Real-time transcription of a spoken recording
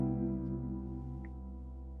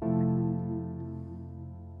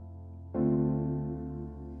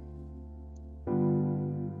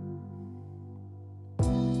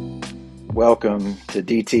Welcome to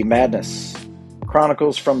DT Madness,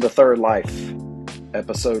 Chronicles from the Third Life,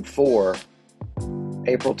 Episode 4,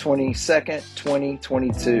 April 22nd,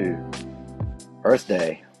 2022, Earth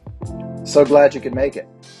Day. So glad you could make it.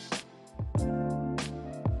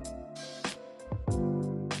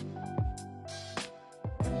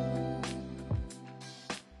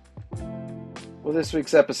 Well, this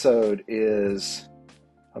week's episode is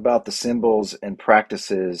about the symbols and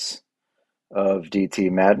practices of DT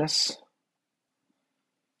Madness.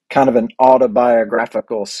 Kind of an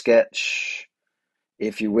autobiographical sketch,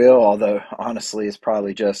 if you will, although honestly it's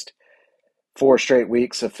probably just 4 straight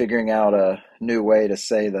weeks of figuring out a new way to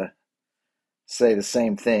say the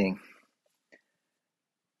same thing.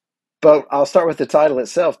 But I'll start with the title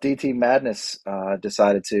itself. DT Madness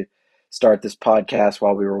decided to start this podcast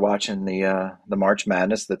while we were watching the March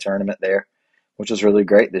Madness, the tournament there, which was really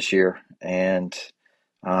great this year. And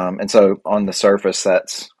so on the surface,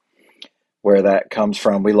 that's where that comes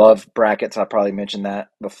from. We love brackets. I probably mentioned that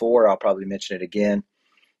before. I'll probably mention it again.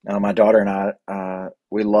 My daughter and I,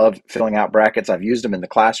 we love filling out brackets. I've used them in the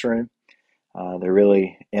classroom. They're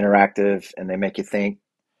really interactive and they make you think.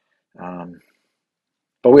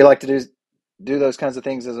 But we like to do those kinds of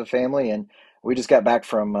things as a family. And we just got back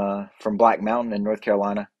from Black Mountain in North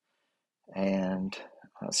Carolina and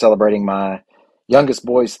celebrating my youngest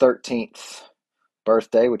boy's 13th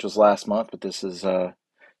birthday, which was last month. But this is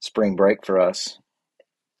spring break for us.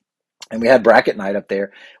 And we had bracket night up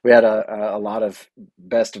there. We had a lot of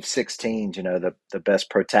best of 16s. You know, the best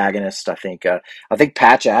protagonist. I think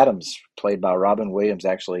Patch Adams, played by Robin Williams,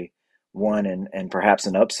 actually won and perhaps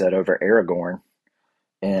an upset over Aragorn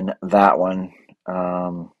in that one.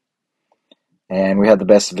 And we had the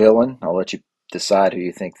best villain. I'll let you decide who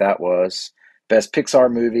you think that was. Best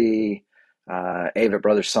Pixar movie, Avett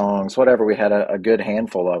Brothers songs, whatever. We had a good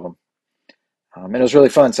handful of them. And it was really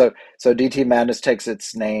fun. So DT Madness takes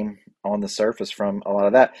its name on the surface from a lot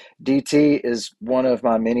of that. DT is one of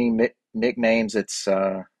my many nicknames. It's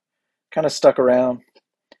kind of stuck around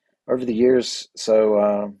over the years.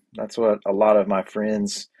 So that's what a lot of my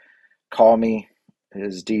friends call me,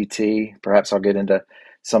 is DT. Perhaps I'll get into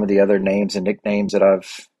some of the other names and nicknames that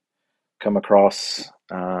I've come across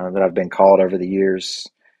that I've been called over the years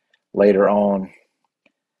later on.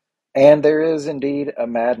 And there is indeed a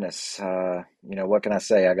madness. What can I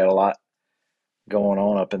say? I got a lot going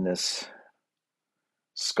on up in this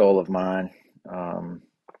skull of mine.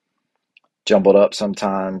 Jumbled up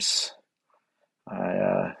sometimes.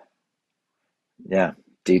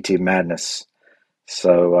 DT Madness.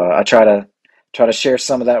 So I try to share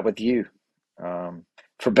some of that with you,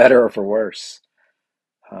 for better or for worse.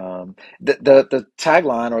 The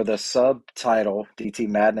tagline or the subtitle, DT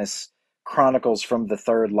Madness Chronicles from the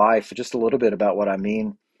Third Life, just a little bit about what I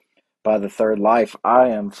mean by the third life. I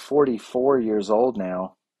am 44 years old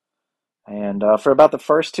now, and for about the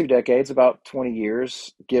first 2 decades, about 20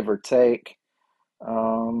 years, give or take,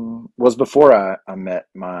 was before I met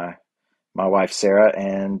my wife Sarah,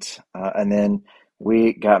 and then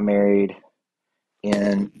we got married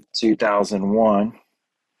in 2001.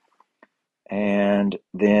 And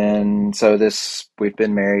then, we've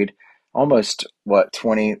been married almost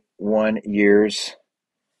 21 years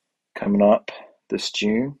coming up this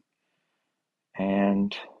June.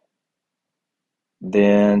 And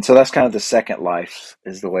then, so that's kind of the second life,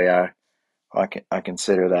 is the way I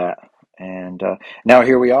consider that. And now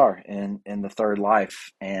here we are in the third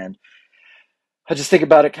life. And I just think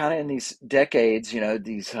about it kind of in these decades,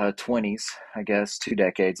 these 20s, I guess, 2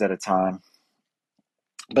 decades at a time.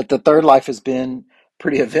 But the third life has been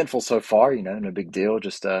pretty eventful so far, no big deal,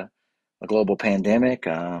 just a global pandemic.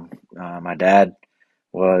 My dad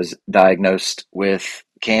was diagnosed with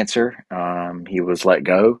cancer. He was let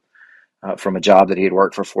go from a job that he had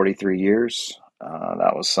worked for 43 years.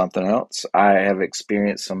 That was something else. I have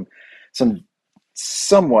experienced some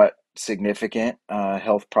somewhat significant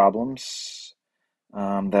health problems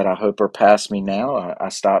that I hope are past me now. I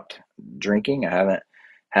stopped drinking. I haven't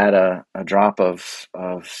had a drop of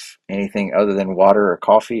anything other than water or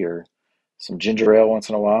coffee or some ginger ale once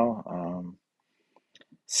in a while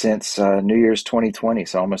since New Year's 2020,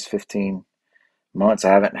 so almost 15 months.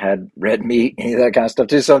 I haven't had red meat, any of that kind of stuff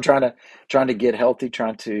too. So I'm trying to get healthy,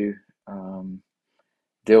 trying to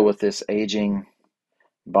deal with this aging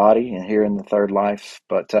body and here in the third life.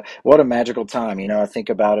 But what a magical time. I think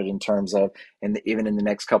about it in terms of, even in the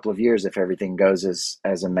next couple of years, if everything goes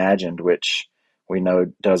as imagined, which we know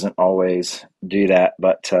doesn't always do that.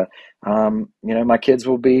 But my kids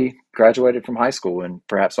will be graduated from high school and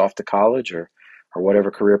perhaps off to college or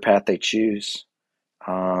whatever career path they choose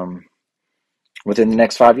within the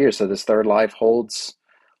next 5 years. So this third life holds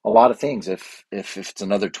a lot of things. If it's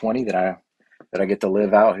another 20 that I get to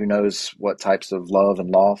live out, who knows what types of love and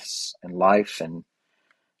loss and life and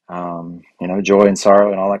joy and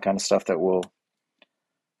sorrow and all that kind of stuff that we'll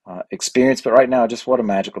experience. But right now, just what a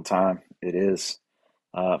magical time it is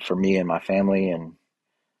for me and my family. And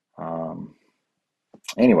um,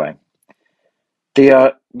 anyway,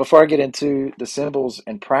 the before I get into the symbols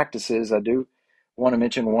and practices, I do want to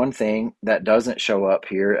mention one thing that doesn't show up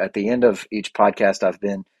here at the end of each podcast. I've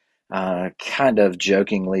been kind of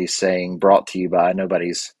jokingly saying "brought to you by."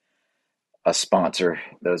 Nobody's a sponsor;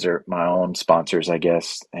 those are my own sponsors, I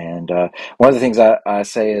guess. And one of the things I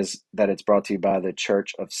say is that it's brought to you by the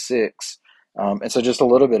Church of Six. And so, just a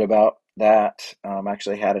little bit about that. I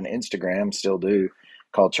actually had an Instagram, still do,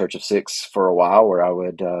 called Church of Six for a while, where I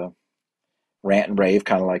would rant and rave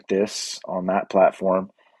kind of like this on that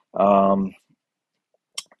platform. Um,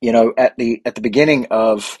 at the beginning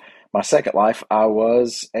of my second life, I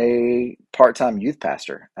was a part-time youth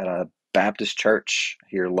pastor at a Baptist church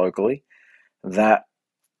here locally. That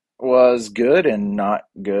was good and not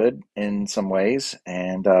good in some ways,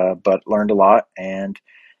 and but learned a lot. And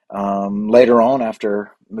later on,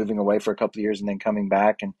 after moving away for a couple of years and then coming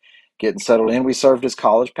back and getting settled in, we served as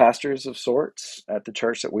college pastors of sorts at the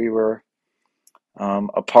church that we were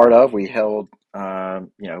a part of. We held,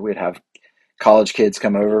 we'd have college kids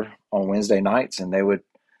come over on Wednesday nights, and they would,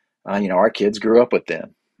 our kids grew up with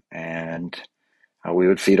them, and we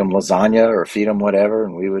would feed them lasagna or feed them whatever,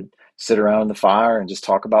 and we would sit around the fire and just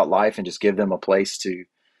talk about life and just give them a place to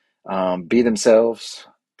be themselves,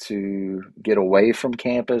 to get away from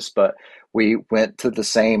campus. But we went to the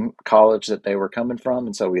same college that they were coming from,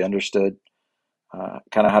 and so we understood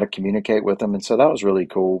kind of how to communicate with them, and so that was really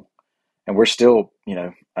cool. And we're still,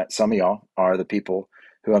 some of y'all are the people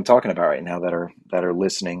who I'm talking about right now that are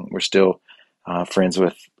listening. We're still friends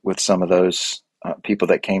with some of those people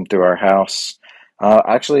that came through our house.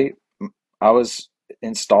 Actually, I was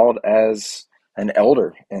installed as an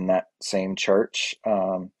elder in that same church,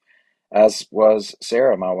 as was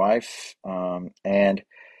Sarah, my wife. And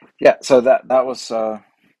yeah, so that was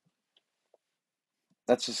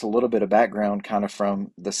that's just a little bit of background kind of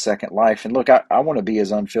from the second life. And look, I want to be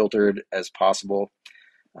as unfiltered as possible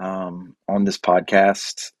on this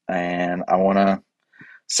podcast, and I want to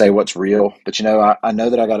say what's real. But I know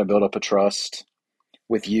that I got to build up a trust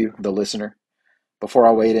with you, the listener, before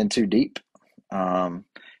I wade in too deep. Um,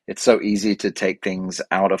 it's so easy to take things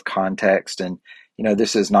out of context, and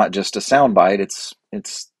this is not just a sound bite.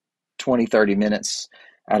 It's 20, 30 minutes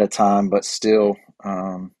at a time, but still,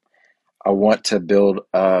 I want to build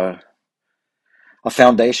a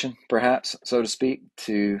foundation, perhaps, so to speak,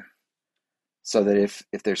 to so that if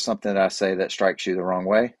there's something that I say that strikes you the wrong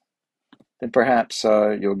way, then perhaps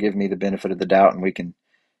you'll give me the benefit of the doubt and we can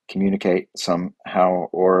communicate somehow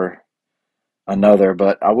or another.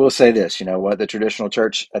 But I will say this, you know what, the traditional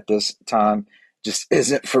church at this time just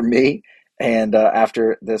isn't for me. And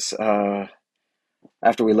after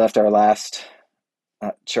we left our last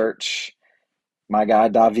church, my guy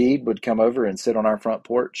David would come over and sit on our front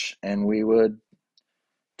porch, and we would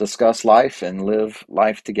discuss life and live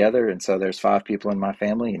life together. And so there's five people in my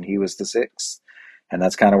family, and he was the sixth. And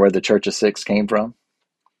that's kind of where the Church of Six came from.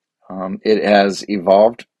 It has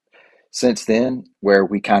evolved since then, where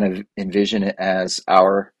we kind of envision it as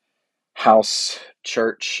our house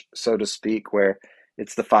church, so to speak, where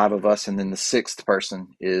it's the five of us, and then the sixth person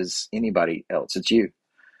is anybody else. It's you.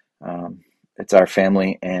 It's our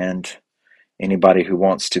family, and anybody who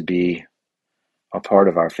wants to be a part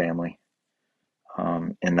of our family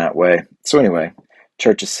in that way. So anyway,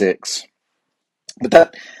 Church of Six. But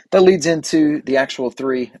that leads into the actual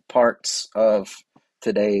three parts of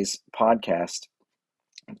today's podcast.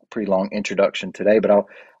 Pretty long introduction today, but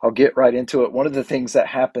I'll get right into it. One of the things that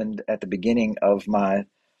happened at the beginning of my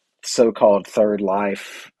so-called third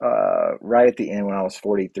life, right at the end when I was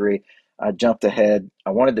 43, I jumped ahead.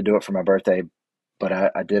 I wanted to do it for my birthday, but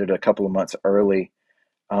I did it a couple of months early.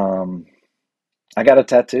 Um, I got a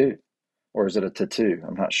tattoo, or is it a tattoo?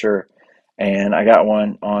 I'm not sure. And I got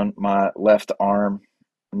one on my left arm.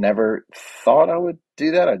 Never thought I would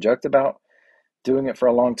do that. I joked about doing it for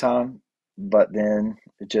a long time, but then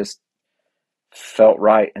it just felt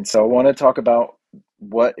right. And so I want to talk about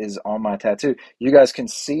what is on my tattoo. You guys can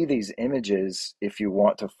see these images if you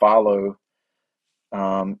want to follow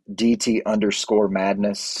DT underscore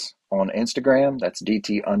madness on Instagram. That's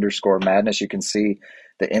DT underscore madness. You can see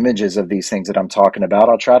the images of these things that I'm talking about.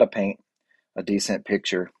 I'll try to paint a decent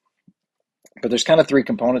picture. But there's kind of three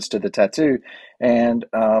components to the tattoo. And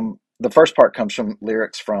the first part comes from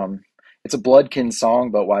lyrics from, it's a Bloodkin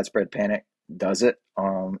song, but Widespread Panic does it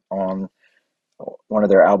on one of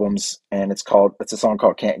their albums, and it's a song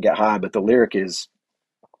called "Can't Get High," but the lyric is,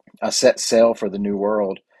 "I set sail for the new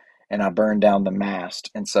world, and I burned down the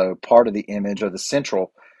mast." And so part of the image, or the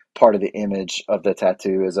central part of the image of the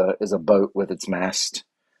tattoo, is a boat with its mast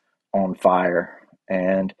on fire.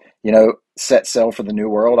 And set sail for the new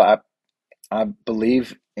world. I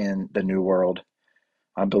believe in the new world.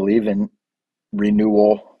 I believe in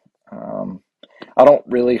renewal. I don't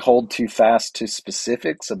really hold too fast to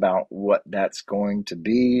specifics about what that's going to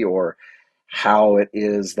be, or how it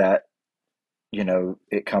is that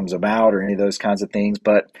it comes about, or any of those kinds of things.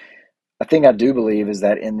 But a thing I do believe is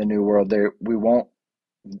that in the new world, there won't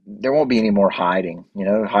be any more hiding.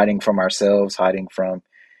 Hiding from ourselves, hiding from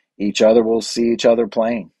each other. We'll see each other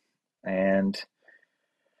plain, and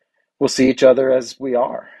we'll see each other as we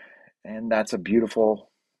are, and that's a beautiful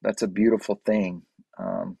thing.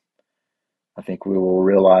 Um, I think we will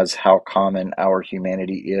realize how common our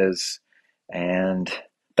humanity is, and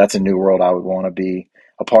that's a new world I would want to be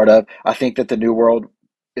a part of. I think that the new world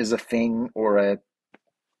is a thing, or a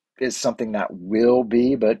is something that will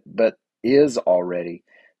be, but is already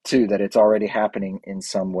too. That it's already happening in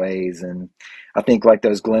some ways, and I think like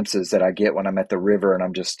those glimpses that I get when I'm at the river, and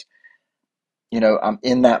I'm just I'm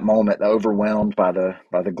in that moment, overwhelmed by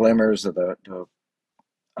the glimmers of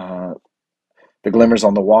uh, the glimmers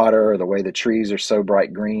on the water, or the way the trees are so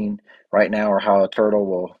bright green right now, or how a turtle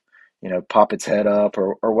will, pop its head up,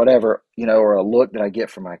 or whatever, or a look that I get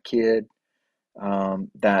from my kid.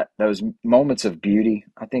 That those moments of beauty,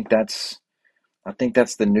 I think that's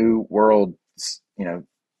the new world,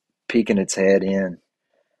 peeking its head in,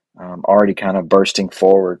 already kind of bursting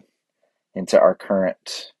forward into our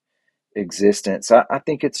current existence. I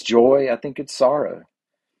think it's joy. I think it's sorrow.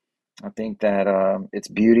 I think that it's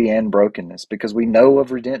beauty and brokenness, because we know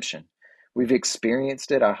of redemption. We've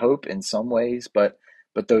experienced it, I hope, in some ways, but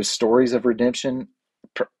those stories of redemption,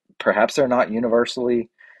 per, perhaps they're not universally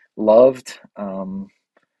loved.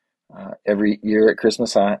 Every year at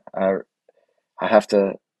Christmas, I have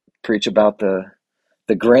to preach about the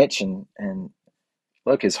Grinch, and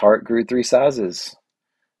look, his heart grew three sizes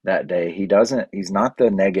that day. He's not the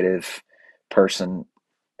negative person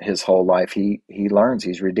his whole life. He learns,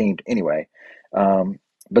 he's redeemed. Anyway, um,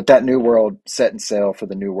 but that new world, setting sail for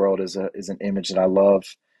the new world, is an image that I love,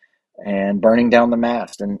 and burning down the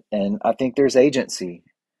mast, and I think there's agency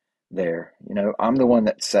there. I'm the one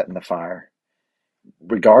that's setting the fire,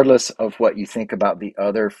 regardless of what you think about the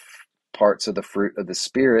other parts of the fruit of the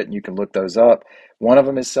spirit, and you can look those up. One of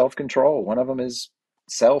them is self-control. One of them is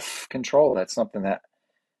self-control. That's something that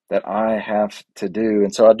I have to do.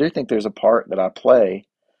 And so I do think there's a part that I play,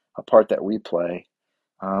 a part that we play.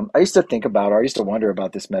 I used to wonder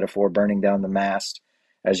about this metaphor, burning down the mast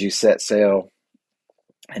as you set sail,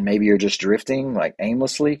 and maybe you're just drifting like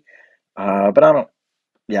aimlessly. But I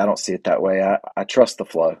don't see it that way. I trust the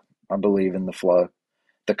flow. I believe in the flow,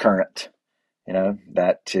 the current,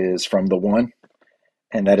 that is from the one,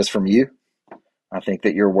 and that is from you. I think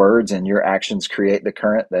that your words and your actions create the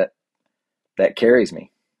current that carries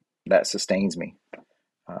me, that sustains me.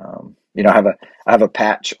 I have a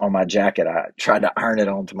patch on my jacket. I tried to iron it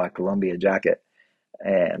onto my Columbia jacket,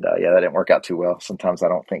 and yeah, that didn't work out too well. Sometimes I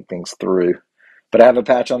don't think things through, but I have a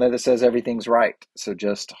patch on there that says everything's right. So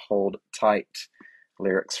just hold tight.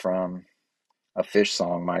 Lyrics from a Fish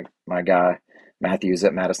song. My guy Matthew's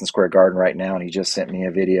at Madison Square Garden right now, and he just sent me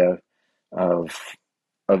a video of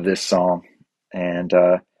of this song, and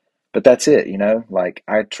but that's it. Like,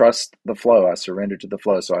 I trust the flow. I surrender to the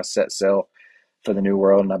flow. So I set sail for the new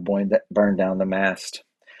world, and I burned down the mast.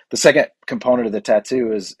 The second component of the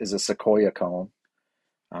tattoo is a sequoia cone.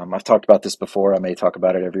 I've talked about this before. I may talk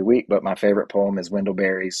about it every week, but my favorite poem is Wendell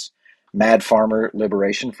Berry's Mad Farmer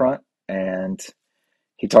Liberation Front. And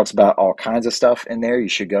he talks about all kinds of stuff in there. You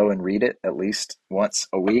should go and read it at least once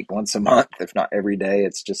a week, once a month, if not every day.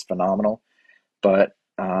 It's just phenomenal. But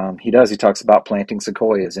he talks about planting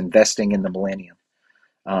sequoias, investing in the millennium.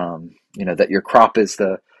 That your crop is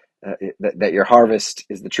that your harvest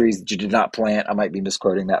is the trees that you did not plant. I might be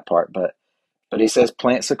misquoting that part, but he says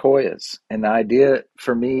plant sequoias, and the idea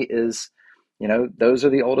for me is, those are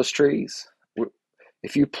the oldest trees.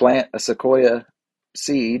 If you plant a sequoia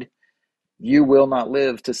seed, you will not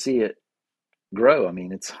live to see it grow. I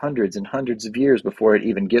mean, it's hundreds and hundreds of years before it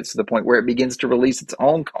even gets to the point where it begins to release its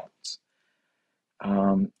own cones.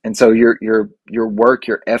 And so your work,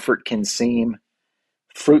 your effort can seem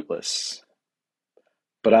fruitless,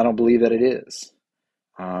 but I don't believe that it is.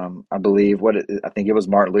 I think it was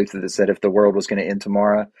Martin Luther that said, if the world was going to end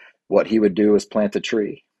tomorrow, what he would do is plant a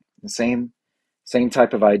tree. The same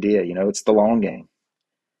type of idea. It's the long game,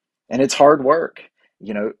 and it's hard work.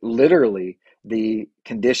 Literally, the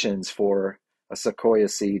conditions for a sequoia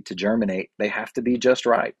seed to germinate, they have to be just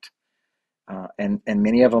right. And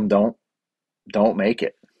many of them don't make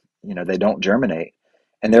it. They don't germinate.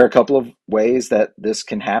 And there are a couple of ways that this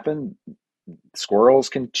can happen. Squirrels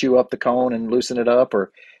can chew up the cone and loosen it up,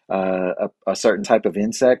 or a certain type of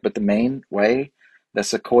insect. But the main way the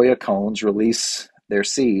sequoia cones release their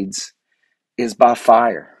seeds is by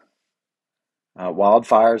fire,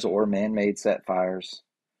 wildfires or man-made set fires,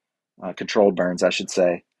 controlled burns, I should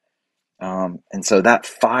say. And so that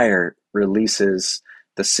fire releases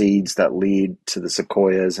the seeds that lead to the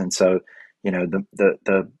sequoias. And so,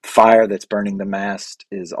 the fire that's burning the mast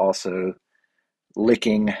is also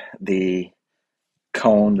licking the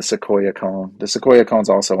cone, the sequoia cone. The sequoia cone's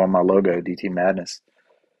also on my logo, DT Madness.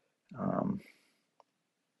 Um,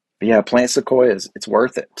 but yeah, plant sequoias. It's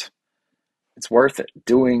worth it. It's worth it.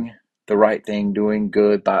 Doing the right thing, doing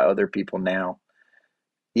good by other people now,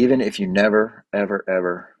 even if you never, ever,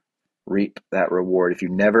 ever reap that reward, if you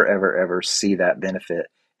never, ever, ever see that benefit,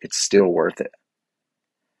 it's still worth it.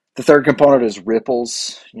 The third component is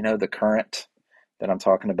ripples, the current that I'm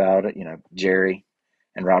talking about. Jerry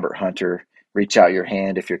and Robert Hunter, reach out your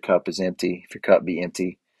hand if your cup is empty, if your cup be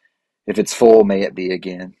empty. If it's full, may it be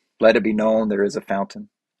again. Let it be known there is a fountain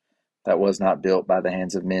that was not built by the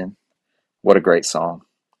hands of men. What a great song.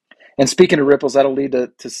 And speaking of ripples, that'll lead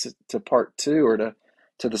to part two, or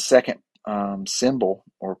to the second symbol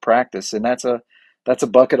or practice, and that's a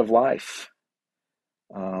bucket of life.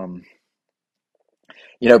 Um,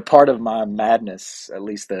 Part of my madness, at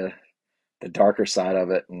least the darker side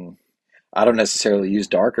of it, and I don't necessarily use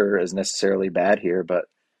darker as necessarily bad here, but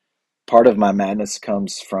part of my madness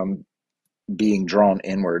comes from being drawn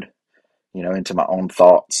inward, into my own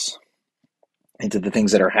thoughts, into the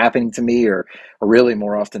things that are happening to me, or really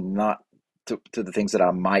more often not to the things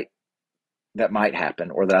that might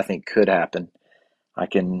happen, or that I think could happen. I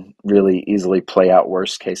can really easily play out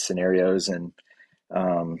worst case scenarios, and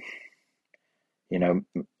um, you know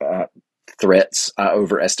uh, threats. I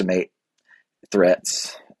overestimate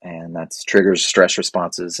threats, and that's triggers stress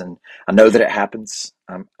responses. And I know that it happens.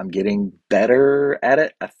 I'm getting better at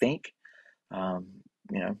it, I think. Um,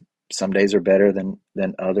 you know, some days are better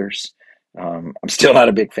than others. I'm still not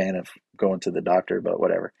a big fan of going to the doctor, but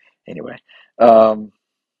whatever. Anyway, um,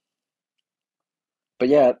 but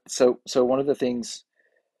yeah, so one of the things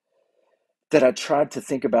that I tried to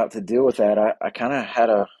think about to deal with that, I kind of had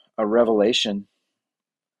a revelation,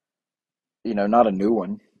 not a new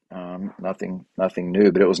one, nothing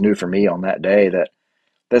new, but it was new for me on that day,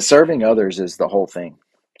 that serving others is the whole thing.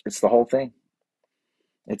 It's the whole thing.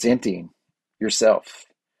 It's emptying yourself,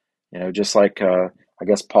 just like I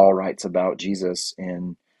guess Paul writes about Jesus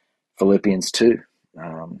in Philippians 2,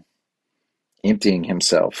 um, emptying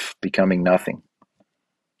himself, becoming nothing.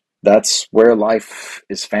 That's where life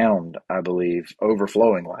is found, I believe,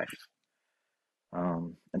 overflowing life.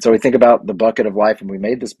 And so we think about the bucket of life, and we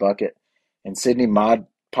made this bucket, and Sydney Mod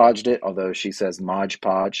podged it, although she says Modge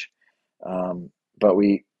Podge. But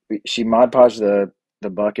she Mod podged the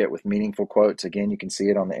bucket with meaningful quotes. Again, you can see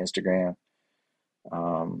it on the Instagram.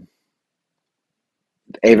 Um,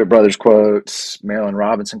 Avett Brothers quotes, Marilyn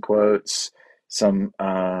Robinson quotes, some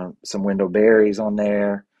Wendell Berry's on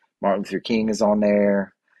there, Martin Luther King is on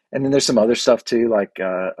there, and then there's some other stuff too, like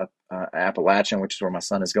Appalachian, which is where my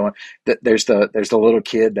son is going. There's the little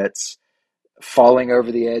kid that's falling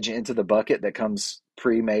over the edge into the bucket that comes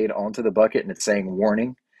pre-made onto the bucket, and it's saying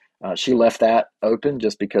warning. She left that open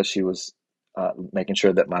just because she was making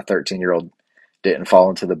sure that my 13-year-old didn't fall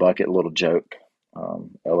into the bucket. Little joke,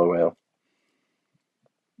 LOL.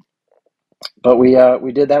 But we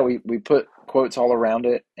did that. We put quotes all around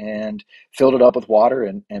it and filled it up with water,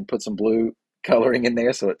 and put some blue coloring in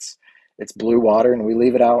there, so it's blue water, and we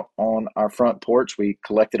leave it out on our front porch. We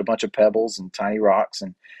collected a bunch of pebbles and tiny rocks,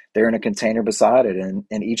 and they're in a container beside it.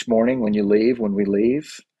 And each morning when we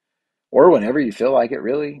leave, or whenever you feel like it,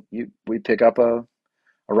 really, we pick up a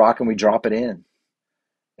rock and we drop it in,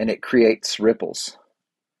 and it creates ripples.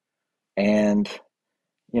 And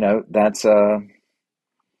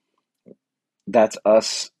that's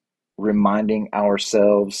us reminding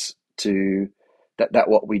ourselves to that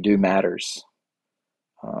what we do matters,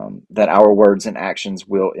 that our words and actions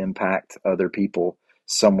will impact other people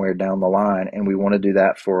somewhere down the line, and we want to do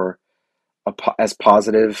that for as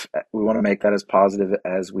positive. We want to make that as positive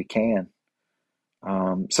as we can.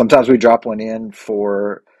 Sometimes we drop one in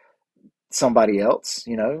for somebody else,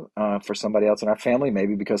 for somebody else in our family,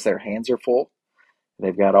 maybe because their hands are full.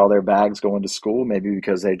 They've got all their bags going to school, maybe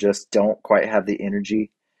because they just don't quite have the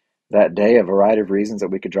energy that day. A variety of reasons that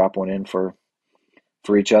we could drop one in for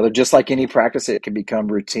each other. Just like any practice, it can become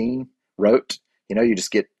routine rote. You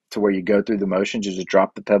just get to where you go through the motions, you just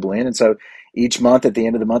drop the pebble in. And so each month, at the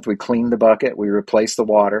end of the month, we clean the bucket, we replace the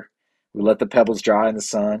water, we let the pebbles dry in the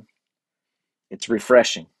sun. It's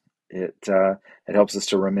refreshing. It helps us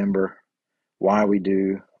to remember why we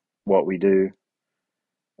do what we do.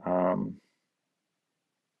 Um,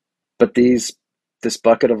 but this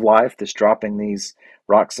bucket of life, this dropping these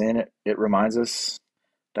rocks in, it reminds us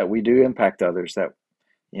that we do impact others. That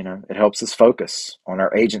it helps us focus on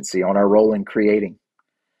our agency, on our role in creating,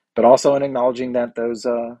 but also in acknowledging that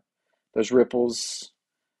those ripples,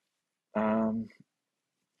 um,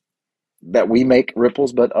 that we make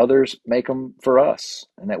ripples, but others make them for us,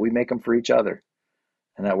 and that we make them for each other,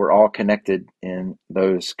 and that we're all connected in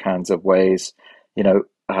those kinds of ways. You know,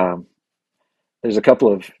 um, there's a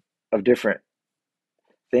couple of different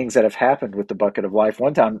things that have happened with the bucket of life.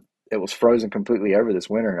 One time it was frozen completely over this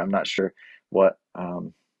winter. I'm not sure what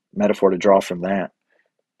metaphor to draw from that,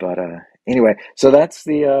 but anyway, so that's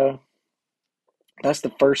the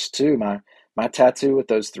first two. My tattoo with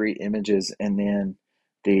those three images, and then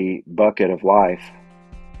the bucket of life.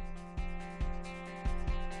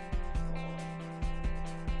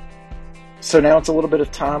 So now it's a little bit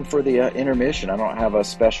of time for the intermission. I don't have a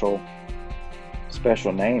special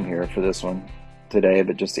name here for this one today,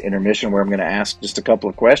 but just the intermission where I'm going to ask just a couple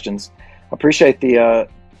of questions. I appreciate the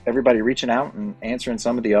everybody reaching out and answering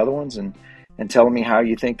some of the other ones, and telling me how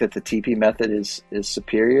you think that the TP method is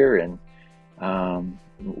superior, and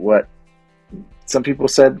what some people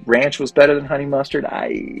said ranch was better than honey mustard.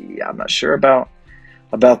 I'm not sure about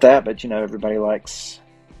that, but everybody likes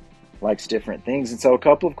different things. And so a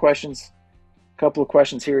couple of questions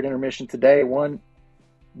here at intermission today. One,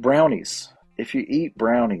 brownies. If you eat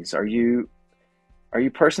brownies, are you a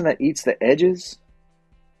person that eats the edges,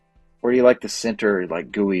 or do you like the center,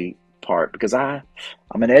 like gooey part? Because I'm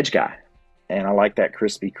an edge guy, and I like that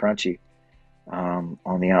crispy, crunchy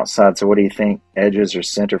on the outside. So what do you think, edges or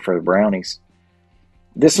center for the brownies?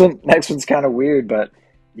 Next one's kind of weird, but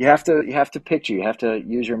you have to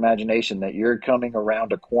use your imagination that you're coming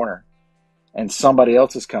around a corner, and somebody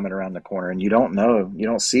else is coming around the corner, and you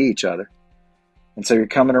don't see each other. And so you're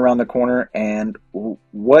coming around the corner, and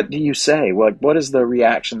what do you say? What is the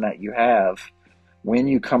reaction that you have when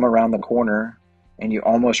you come around the corner and you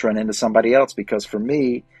almost run into somebody else? Because for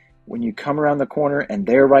me, when you come around the corner and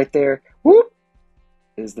they're right there, whoop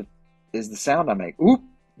is the sound I make. Whoop,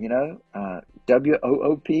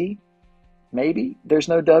 WOOP. Maybe there's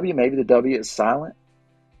no W. Maybe the W is silent.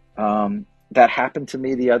 That happened to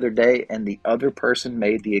me the other day, and the other person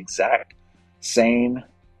made the exact same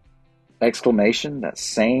exclamation, that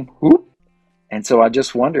same whoop. And so I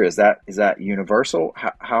just wonder, is that universal?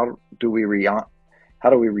 How do we react?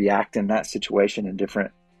 How do we react in that situation in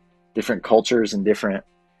different cultures and different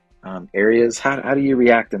areas? How do you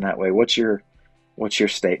react in that way? What's your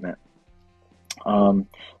statement? The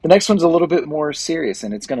next one's a little bit more serious,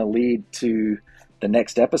 and it's going to lead to the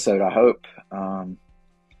next episode, I hope.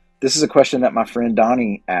 This is a question that my friend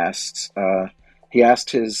Donnie asks. He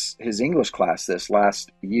asked his English class this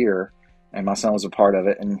last year, and my son was a part of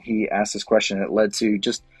it. And he asked this question, and it led to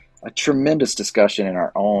just a tremendous discussion in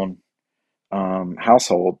our own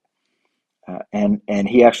household. And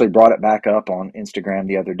he actually brought it back up on Instagram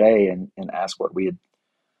the other day, and asked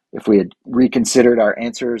if we had reconsidered our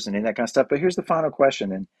answers and that kind of stuff. But here's the final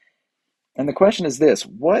question, and the question is this: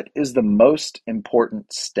 what is the most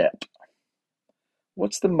important step?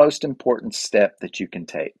 What's the most important step that you can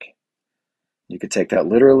take? You could take that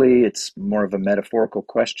literally. It's more of a metaphorical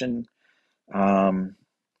question. Um,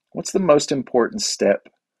 what's the most important step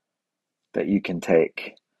that you can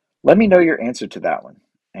take? Let me know your answer to that one,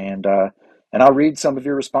 and I'll read some of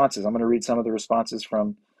your responses. I'm going to read some of the responses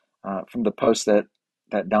from the post that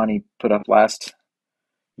Donnie put up last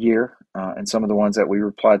year, and some of the ones that we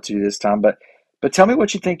replied to this time. But tell me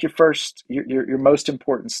what you think your most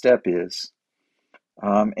important step is.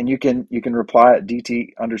 And you can reply at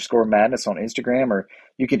DT_madness on Instagram, or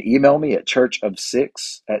you can email me at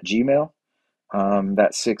churchof6@gmail.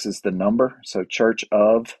 That six is the number, so church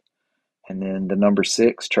of, and then the number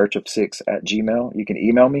six, churchof6@gmail. You can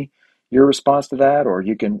email me your response to that, or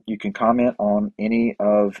you can comment on any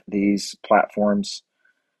of these platforms.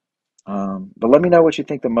 But let me know what you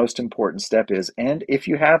think the most important step is, and if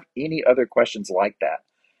you have any other questions like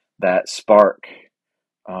that spark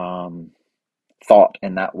um, thought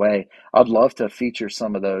in that way, I'd love to feature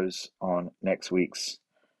some of those on next week's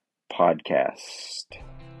podcast.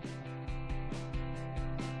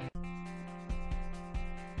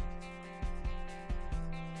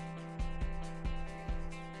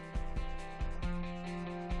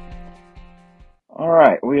 All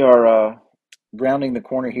right, we are rounding the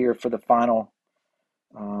corner here for the final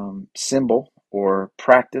symbol or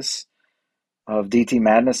practice of DT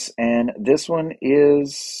Madness, and this one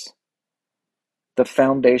is the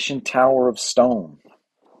Foundation Tower of Stone.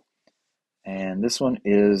 And this one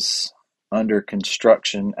is under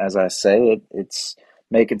construction, as I say. It's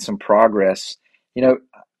making some progress. You know,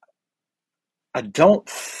 I don't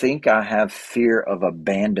think I have fear of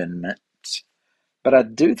abandonment, but I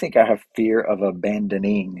do think I have fear of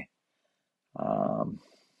abandoning. Um,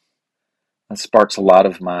 that sparks a lot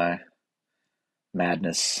of my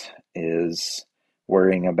madness, is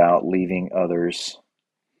worrying about leaving others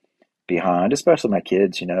behind, especially my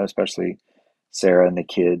kids, especially Sarah and the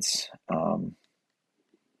kids.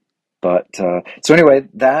 But so anyway,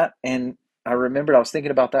 that, and I remembered I was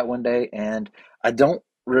thinking about that one day, and I don't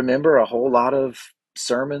remember a whole lot of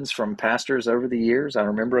sermons from pastors over the years. I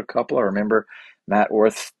remember a couple. I remember Matt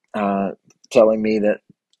Orth telling me that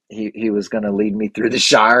he was going to lead me through the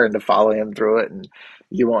Shire and to follow him through it, and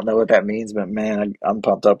you won't know what that means, but man, I'm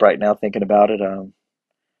pumped up right now thinking about it. I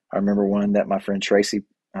remember one that my friend Tracy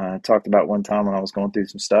talked about one time when I was going through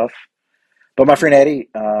some stuff. But my friend Eddie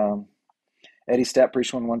Stepp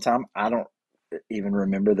preached one time. I don't even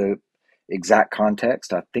remember the exact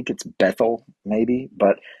context. I think it's Bethel, maybe.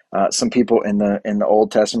 But some people in the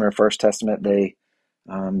Old Testament or First Testament, they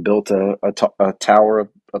built a tower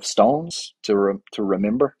of stones to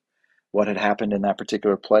remember what had happened in that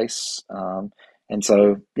particular place. And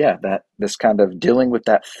so, yeah, that this kind of dealing with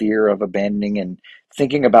that fear of abandoning and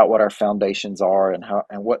thinking about what our foundations are and how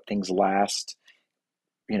and what things last.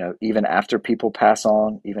 Even after people pass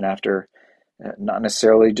on, even after not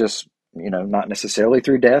necessarily just not necessarily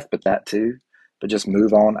through death, but that too, but just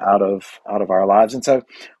move on out of our lives. And so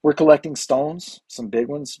we're collecting stones, some big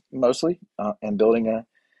ones mostly, and building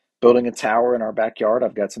a tower in our backyard.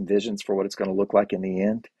 I've got some visions for what it's going to look like in the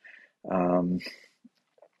end. um,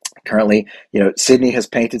 Currently, Sydney has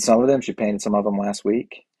painted some of them. She painted some of them last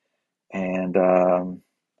week, and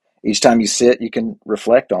each time you sit, you can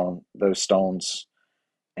reflect on those stones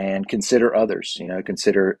and consider others.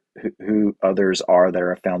 Consider who others are that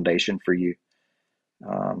are a foundation for you,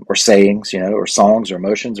 or sayings, or songs or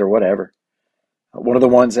emotions or whatever. One of the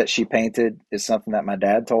ones that she painted is something that my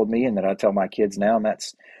dad told me and that I tell my kids now, and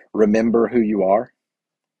that's remember who you are.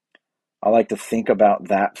 I like to think about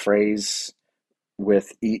that phrase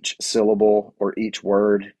with each syllable or each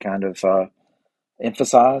word kind of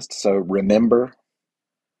emphasized. So remember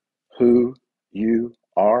who you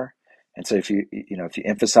are. And so if you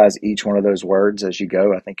emphasize each one of those words as you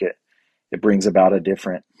go, I think it brings about a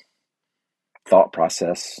different thought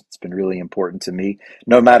process. It's been really important to me.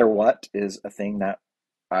 No matter what is a thing that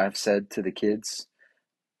I've said to the kids.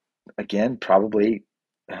 Again, probably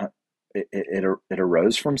it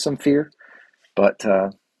arose from some fear, but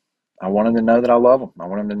I want them to know that I love them. I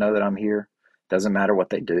want them to know that I'm here. Doesn't matter what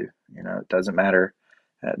they do. It doesn't matter.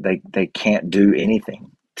 They can't do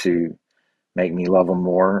anything to make me love them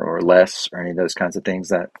more or less or any of those kinds of things.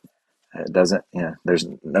 That doesn't. There's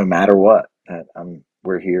no matter what.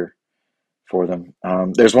 We're here for them.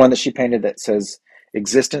 There's one that she painted that says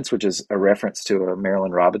existence, which is a reference to a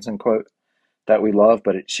Marilyn Robinson quote that we love,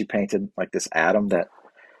 but she painted like this atom that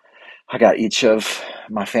I got each of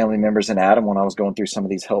my family members an atom when I was going through some of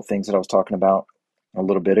these health things that I was talking about a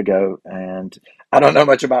little bit ago. And I don't know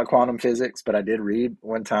much about quantum physics, but I did read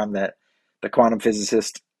one time that the quantum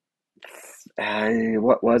physicist,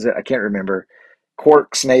 what was it? I can't remember.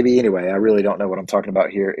 Quarks, maybe. Anyway, I really don't know what I'm talking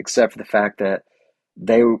about here, except for the fact that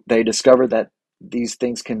they discovered that these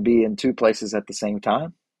things can be in two places at the same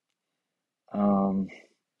time. Um,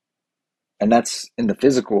 and that's in the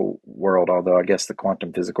physical world, although I guess the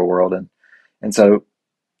quantum physical world. And so,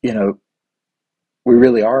 you know, we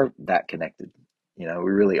really are that connected. We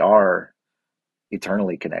really are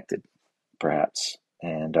eternally connected, perhaps.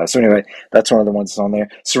 And so anyway, that's one of the ones that's on there.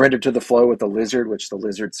 Surrender to the flow with the lizard, which the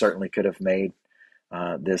lizard certainly could have made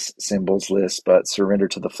this symbols list, but surrender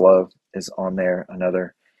to the flow is on there,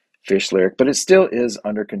 another fish lyric, but it still is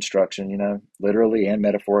under construction, literally and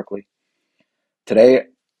metaphorically. Today,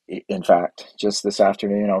 in fact, just this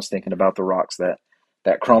afternoon, I was thinking about the rocks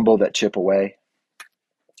that crumble, that chip away,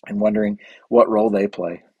 and wondering what role they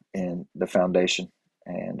play in the foundation.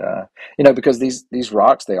 And because these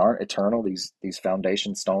rocks, they aren't eternal. These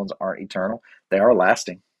foundation stones aren't eternal. They are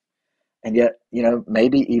lasting. And yet,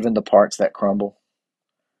 maybe even the parts that crumble,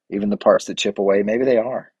 even the parts that chip away, maybe they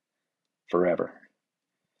are forever.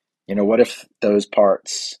 What if those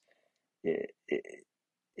parts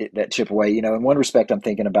that chip away? In one respect, I'm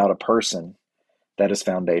thinking about a person that is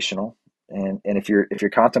foundational. And if you're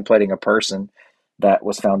contemplating a person that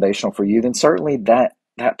was foundational for you, then certainly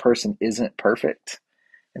that person isn't perfect.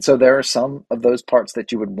 And so there are some of those parts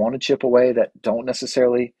that you would want to chip away that don't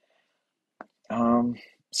necessarily um,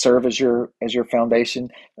 serve as your foundation.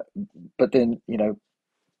 But then,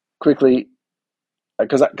 quickly,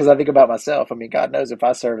 because I think about myself. I mean, God knows if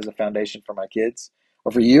I serve as a foundation for my kids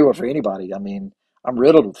or for you or for anybody. I mean, I'm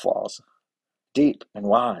riddled with flaws, deep and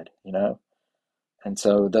wide. And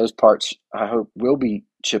so those parts I hope will be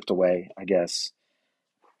chipped away, I guess.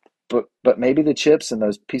 But maybe the chips and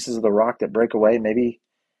those pieces of the rock that break away, maybe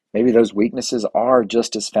those weaknesses are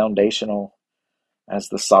just as foundational as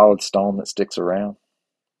the solid stone that sticks around.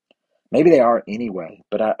 Maybe they are anyway,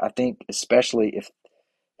 but I think especially if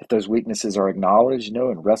those weaknesses are acknowledged,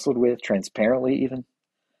 and wrestled with transparently, even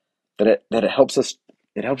that it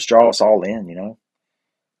helps draw us all in.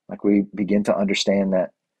 Like we begin to understand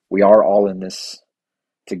that we are all in this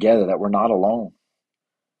together, that we're not alone.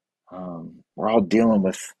 We're all dealing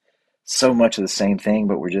with so much of the same thing,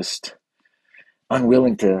 but we're just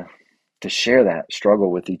unwilling to share that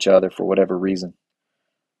struggle with each other for whatever reason.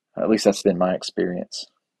 At least that's been my experience.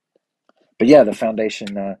 But yeah, the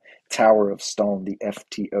foundation Tower of Stone, the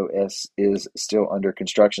FTOS, is still under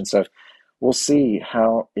construction. So we'll see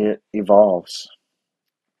how it evolves.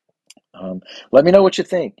 Let me know what you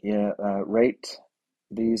think. Yeah, rate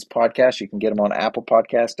these podcasts. You can get them on Apple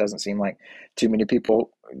Podcasts. Doesn't seem like too many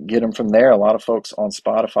people get them from there. A lot of folks on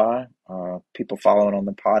Spotify, people following on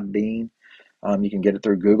the Podbean. You can get it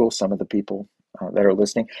through Google. Some of the people that are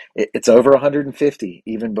listening, it's over 150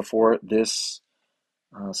 even before this.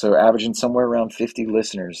 So averaging somewhere around 50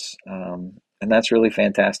 listeners, and that's really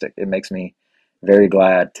fantastic. It makes me very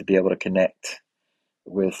glad to be able to connect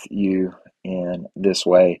with you in this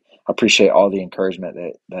way. I appreciate all the encouragement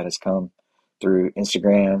that has come through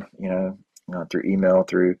Instagram, through email,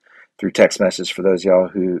 through text message for those of y'all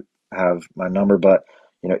who have my number. But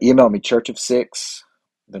email me church of six,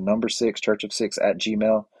 the number six, church of six at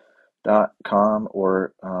gmail.com,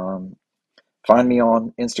 or find me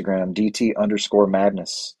on Instagram,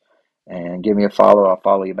 DT_madness, and give me a follow. I'll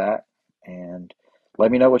follow you back. And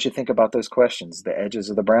let me know what you think about those questions. The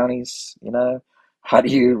edges of the brownies, how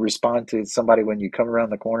do you respond to somebody when you come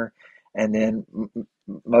around the corner? And then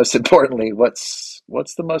most importantly, what's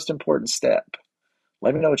the most important step?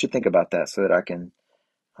 Let me know what you think about that so that I can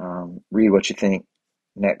read what you think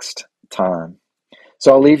next time.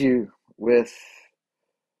 So I'll leave you with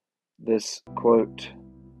this quote,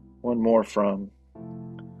 one more from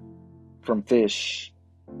Fish.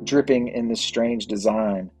 Dripping in this strange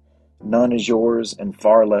design, none is yours and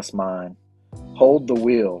far less mine. Hold the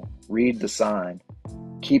wheel, read the sign,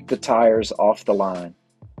 keep the tires off the line.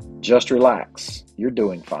 Just relax, you're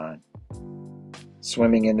doing fine.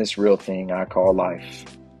 Swimming in this real thing I call life.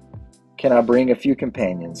 Can I bring a few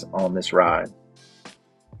companions on this ride?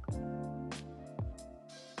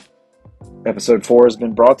 Episode 4 has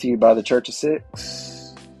been brought to you by the Church of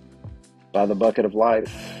Six, by the Bucket of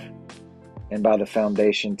Life, and by the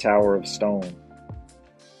Foundation Tower of Stone.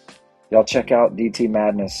 Y'all check out DT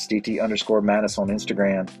Madness, DT_Madness on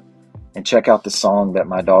Instagram, and check out the song that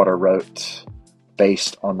my daughter wrote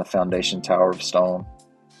based on the Foundation Tower of Stone.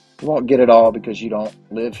 You won't get it all because you don't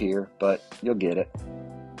live here, but you'll get it.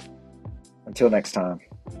 Until next time,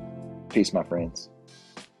 peace, my friends.